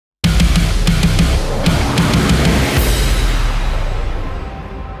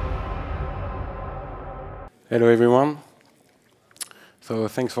Hello, everyone. So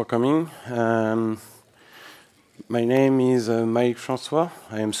thanks for coming. My name is Mike Francois.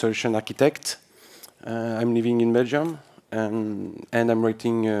 I am solution architect. I'm living in Belgium, and I'm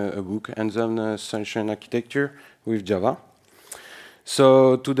writing a book, hands-on solution architecture with Java.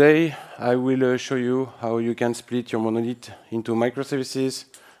 So today, I will show you how you can split your monolith into microservices,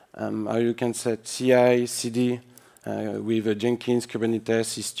 how you can set CI, CD with Jenkins,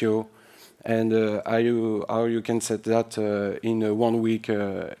 Kubernetes, Istio, and how you can set that in 1 week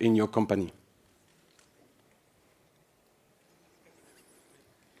in your company.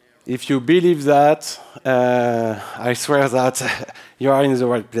 If you believe that, I swear that you are in the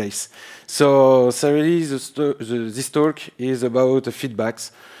right place. So really, this talk is about the feedbacks,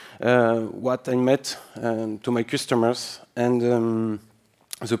 what I met to my customers, and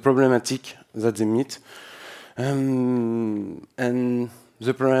the problematic that they meet, and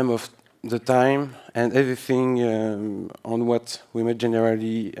the problem of the time and everything on what we met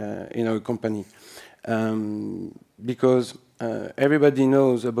generally in our company. Because everybody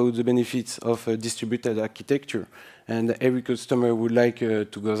knows about the benefits of a distributed architecture, and every customer would like to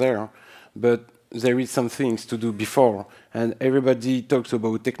go there, but there is some things to do before, and everybody talks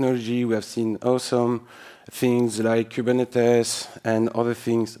about technology. We have seen awesome things like Kubernetes and other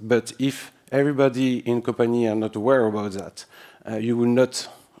things, but if everybody in company are not aware about that, you will not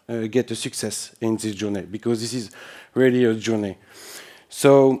get a success in this journey, because this is really a journey.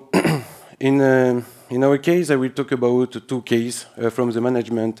 So in our case, I will talk about 2 cases from the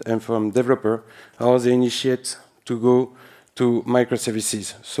management and from developer, how they initiate to go to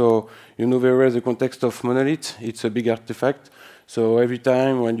microservices. So you know very well the context of Monolith. It's a big artifact. So every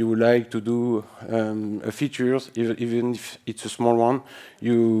time when you would like to do a feature, even if it's a small one,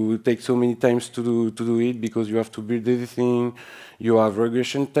 you take so many times to do it, because you have to build everything. You have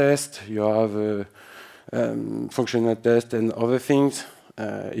regression test, you have functional test and other things,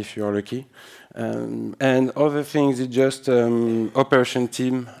 if you are lucky. And other things, it's just operation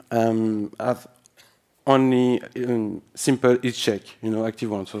team have only simple each check, active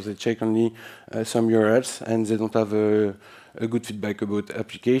one. So they check only some URLs, and they don't have a good feedback about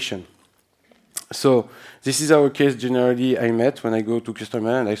application. So this is our case generally I met when I go to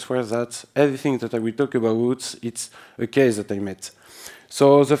customer, and I swear that everything that I will talk about, it's a case that I met.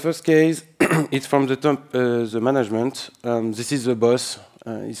 So the first case, it's from the top, the management. This is the boss,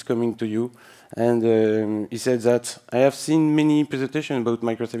 he's coming to you, and he said that I have seen many presentations about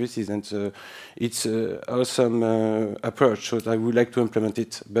microservices, and it's an awesome approach, so I would like to implement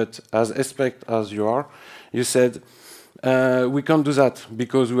it. But as expert as you are, you said, we can't do that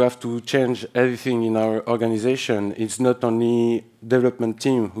because we have to change everything in our organization. It's not only development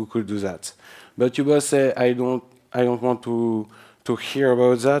team who could do that. But you both say, I don't want to hear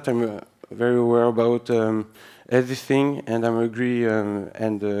about that. I'm very aware about everything, and I'm agree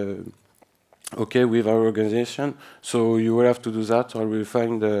and okay with our organization. So you will have to do that, or we'll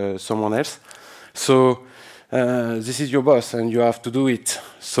find someone else. So this is your boss, and you have to do it.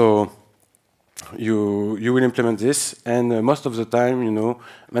 So you will implement this, and most of the time,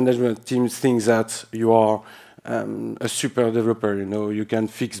 management teams think that you are a super developer. You can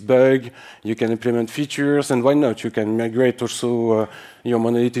fix bugs, you can implement features, and why not? You can migrate also your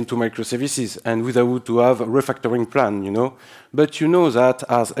monolith into microservices, and without to have a refactoring plan. But you know that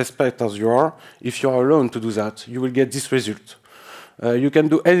as expert as you are, if you are alone to do that, you will get this result. You can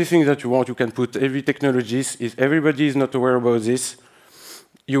do everything that you want. You can put every technologies. If everybody is not aware about this,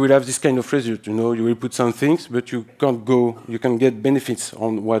 you will have this kind of result. You will put some things, but you can't go. You can get benefits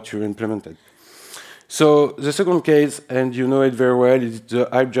on what you implemented. So the second case, and you know it very well, is the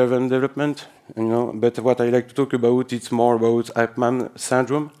hype-driven development. But what I like to talk about, it's more about hype man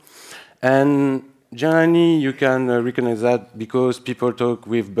syndrome. And generally, you can recognize that because people talk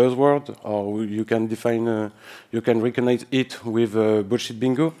with buzzword, or you can define, you can recognize it with bullshit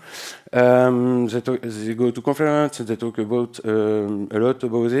bingo. They go to conference, they talk about a lot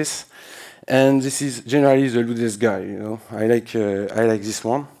about this, and this is generally the loudest guy. I like this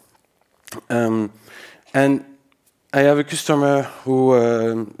one, and I have a customer who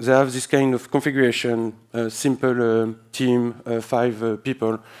they have this kind of configuration, simple team, 5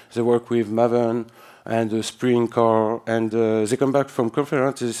 people. They work with Maven and Spring Core, and they come back from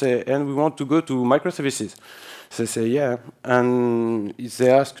conference. They say, and we want to go to microservices. They say, yeah, and they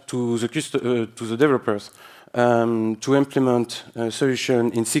ask to the developers to implement a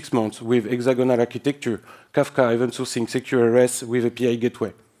solution in 6 months with hexagonal architecture, Kafka, event sourcing, secure REST with API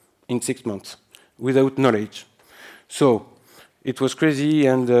gateway in 6 months without knowledge. So it was crazy,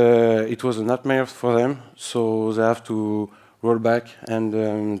 and it was a nightmare for them. So they have to roll back and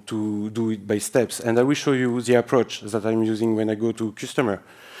to do it by steps. And I will show you the approach that I'm using when I go to customer.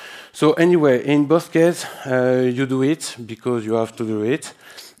 So anyway, in both cases, you do it because you have to do it.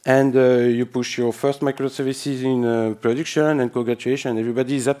 And you push your first microservices in production, and congratulations,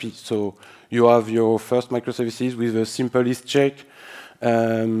 everybody is happy. So you have your first microservices with a simple list check,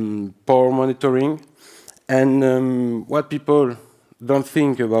 power monitoring. And what people don't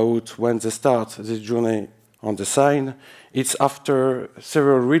think about when they start this journey on the side, it's after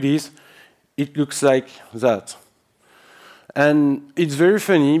several releases, it looks like that. And it's very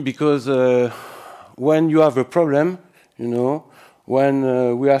funny because when you have a problem, you know,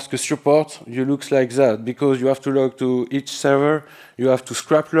 when we ask a support, it looks like that, because you have to log to each server, you have to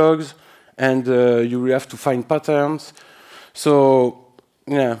scrap logs, and you will have to find patterns. So,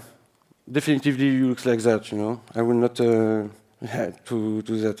 yeah, definitively it looks like that, you know. I will not to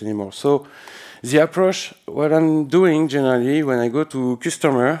do that anymore. So, the approach, what I'm doing generally when I go to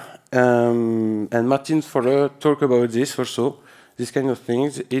customer, and Martin Fowler talk about this also, these kind of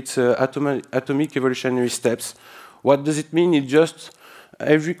things, it's atomic evolutionary steps. What does it mean? It's just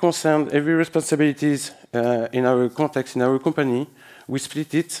every concern, every responsibilities in our context, in our company, we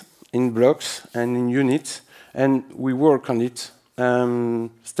split it in blocks and in units, and we work on it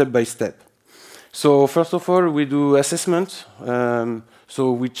step by step. So first of all, we do assessment.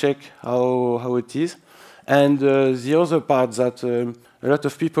 So we check how it is. And the other part that a lot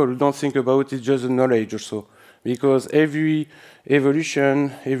of people don't think about is just the knowledge also. Because every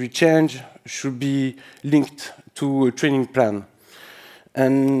evolution, every change should be linked to a training plan.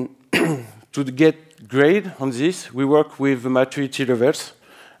 And to get grade on this, we work with maturity levels,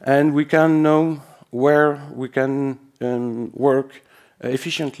 and we can know where we can work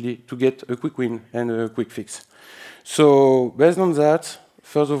efficiently to get a quick win and a quick fix. So based on that,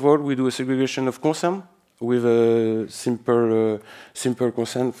 first of all, we do a segregation of concern with a simple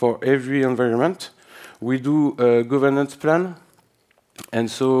concern for every environment. We do a governance plan. And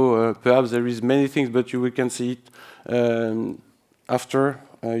so perhaps there is many things, but you can see it after.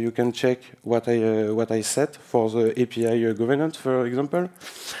 You can check what I set for the API governance, for example.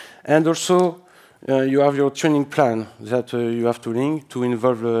 And also, you have your training plan that you have to link to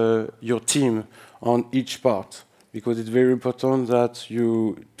involve your team on each part, because it's very important that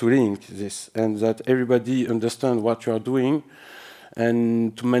to link this and that everybody understands what you are doing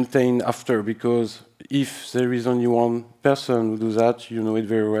and to maintain after, because if there is only one person who does that, you know it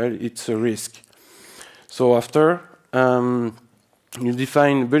very well, it's a risk. So after, you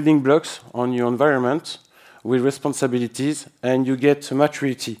define building blocks on your environment with responsibilities, and you get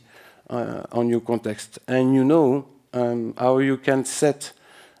maturity on your context. And you know how you can set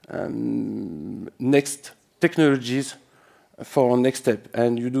next technologies for next step,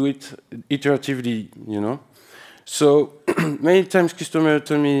 and you do it iteratively, you know. So many times customers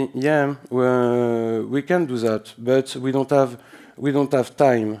tell me, yeah, we can do that, but we don't have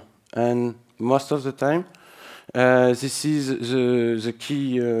time. And most of the time, this is the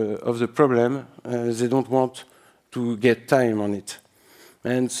key of the problem. They don't want to get time on it.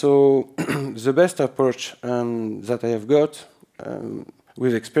 And so the best approach that I have got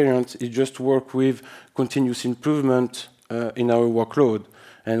with experience is just to work with continuous improvement in our workload.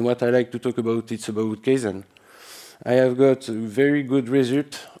 And what I like to talk about, it's about Kaizen. I have got a very good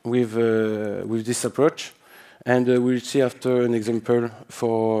result with this approach, and we'll see after an example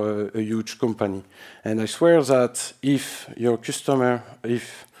for a huge company. And I swear that if your customer,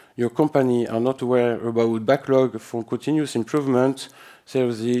 if your company are not aware about backlog for continuous improvement,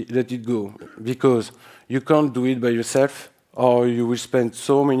 seriously, let it go, because you can't do it by yourself, or you will spend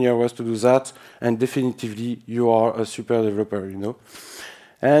so many hours to do that, and definitively you are a super developer, you know.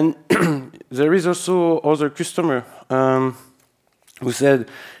 And there is also other customer who said,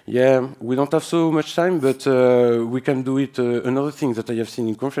 yeah, we don't have so much time, but we can do it. Another thing that I have seen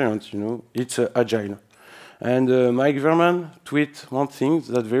in conference, you know, it's agile. And Mike Verman tweet one thing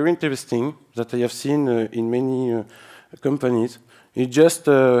that's very interesting that I have seen in many companies. It's just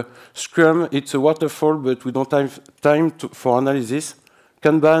Scrum, it's a waterfall, but we don't have time for analysis.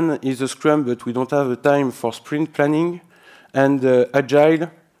 Kanban is a Scrum, but we don't have time for sprint planning. And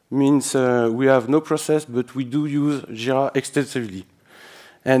Agile means we have no process, but we do use Jira extensively.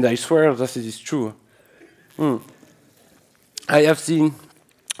 And I swear that it is true. I have seen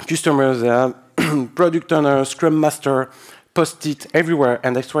customers that have product owner, Scrum Master, post-it everywhere,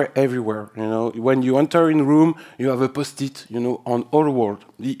 and I swear everywhere. You know, when you enter in a room, you have a post-it, you know, on all world.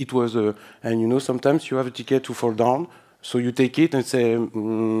 It was and you know, sometimes you have a ticket to fall down, so you take it and say,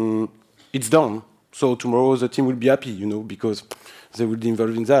 it's done. So tomorrow the team will be happy, you know, because they would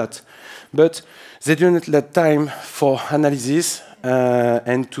involve in that. But they didn't let time for analysis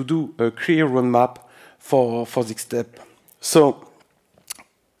and to do a clear roadmap for this step. So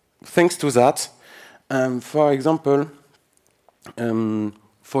thanks to that, for example,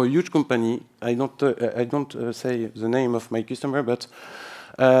 for a huge company, I don't say the name of my customer, but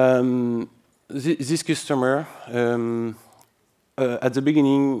this customer at the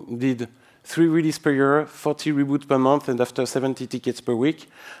beginning did 3 releases per year, 40 reboots per month, and after 70 tickets per week.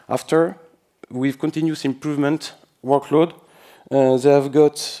 After, with continuous improvement workload, they have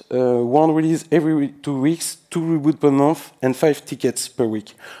got 1 release every 2 weeks, 2 reboots per month, and 5 tickets per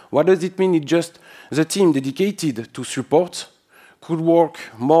week. What does it mean? It's just the team dedicated to support could work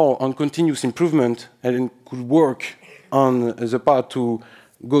more on continuous improvement and could work on the part to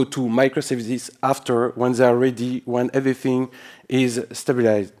go to microservices after, when they are ready, when everything is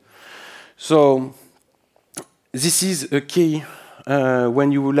stabilized. So this is a key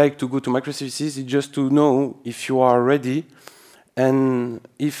when you would like to go to microservices, it's just to know if you are ready and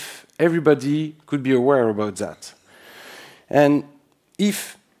if everybody could be aware about that. And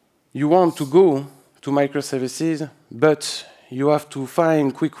if you want to go to microservices, but you have to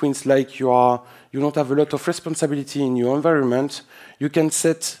find quick wins like you don't have a lot of responsibility in your environment, you can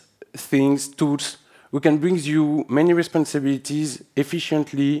set things, tools, who can bring you many responsibilities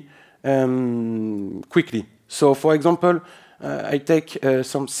efficiently, quickly. So for example, I take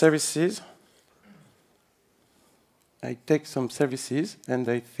some services. I take some services, and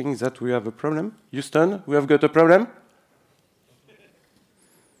I think that we have a problem. Houston, we have got a problem?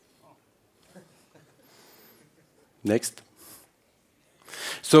 Next.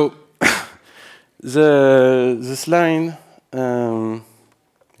 So this line,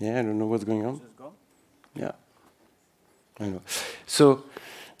 yeah, I don't know what's going on. Just gone? Yeah, I know. So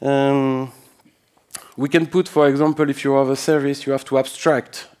we can put, for example, if you have a service, you have to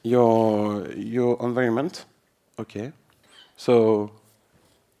abstract your environment. Okay. So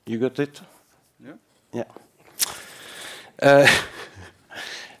you got it? Yeah. Yeah.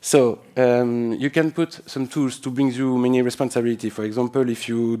 So you can put some tools to bring you many responsibility. For example, if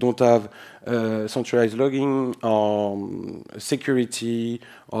you don't have centralized logging or security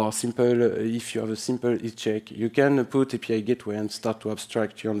or simple, if you have a simple check, you can put API gateway and start to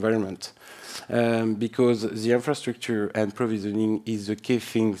abstract your environment. Because the infrastructure and provisioning is the key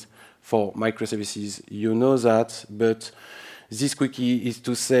things for microservices. You know that, but this quickie is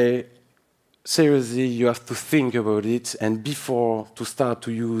to say, seriously, you have to think about it, and before to start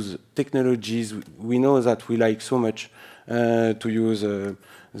to use technologies, we know that we like so much to use the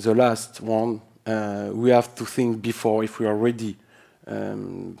last one. We have to think before if we are ready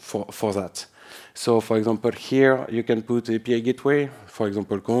for that. So, for example, here you can put API gateway, for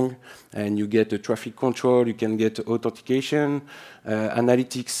example, Kong, and you get a traffic control. You can get authentication,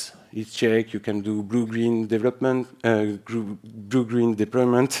 analytics. It's check. You can do blue-green development, blue-green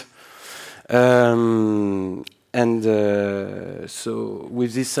deployment. So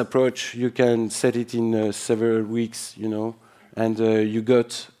with this approach, you can set it in several weeks, you know, and you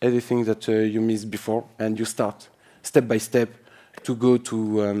got everything that you missed before, and you start step by step to go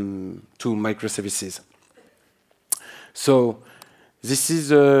to microservices. So this is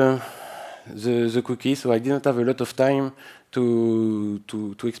the cookie. So I didn't have a lot of time to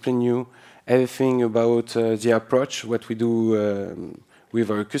explain you everything about the approach, what we do with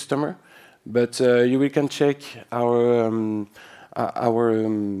our customer. But you can check our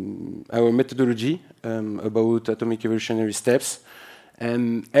methodology about atomic evolutionary steps.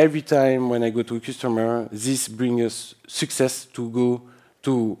 And every time when I go to a customer, this brings us success to go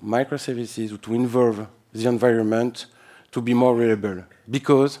to microservices, to involve the environment to be more reliable.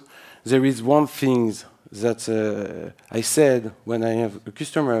 Because there is one thing that I said when I have a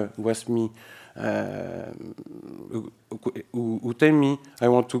customer who asked me, who tell me I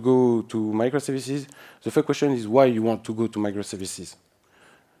want to go to microservices, the first question is why you want to go to microservices.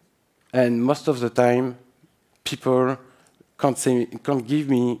 And most of the time, people can't give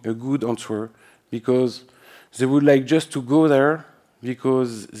me a good answer because they would like just to go there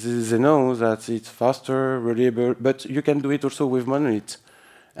because they know that it's faster, reliable, but you can do it also with Monolith.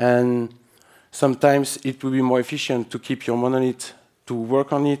 And sometimes it will be more efficient to keep your Monolith, to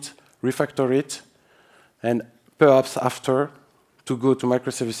work on it, refactor it, and perhaps after to go to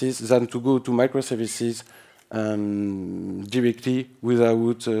microservices than to go to microservices directly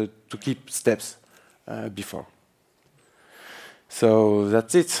without to keep steps before. So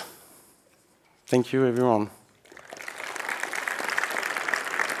that's it. Thank you, everyone.